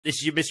This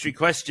is your mystery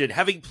question.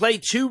 Having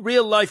played two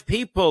real-life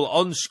people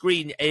on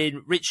screen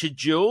in Richard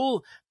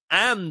Jewell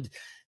and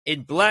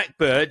in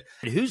Blackbird,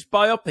 whose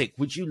biopic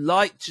would you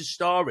like to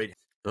star in?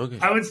 Okay.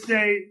 I would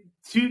say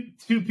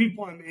two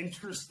people I'm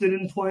interested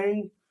in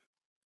playing,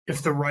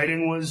 if the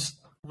writing was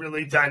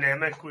really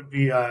dynamic, would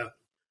be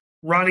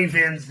Ronnie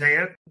Van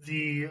Zant,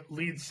 the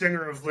lead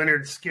singer of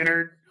Lynyrd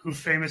Skynyrd, who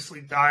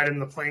famously died in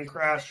the plane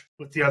crash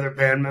with the other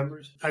band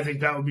members. I think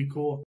that would be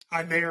cool.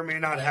 I may or may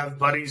not have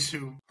buddies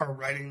who are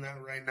writing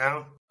that right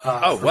now.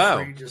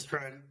 Wow! Free, just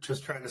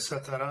trying to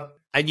set that up.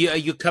 And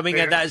you're coming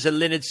at that as a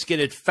Lynyrd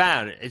Skynyrd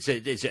fan.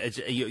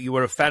 You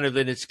were a fan of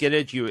Lynyrd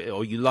Skynyrd,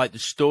 you like the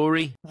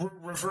story?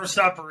 Reverse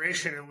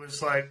operation. It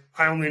was like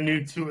I only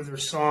knew two of their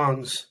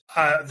songs.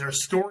 Their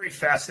story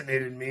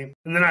fascinated me,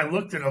 and then I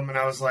looked at them and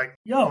I was like,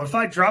 "Yo, if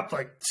I dropped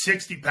like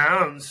 60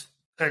 pounds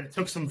and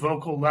took some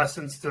vocal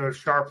lessons to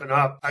sharpen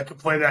up, I could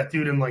play that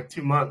dude in like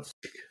 2 months."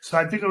 So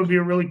I think it would be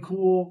a really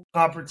cool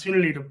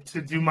opportunity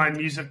to do my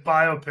music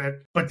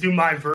biopic, but do my version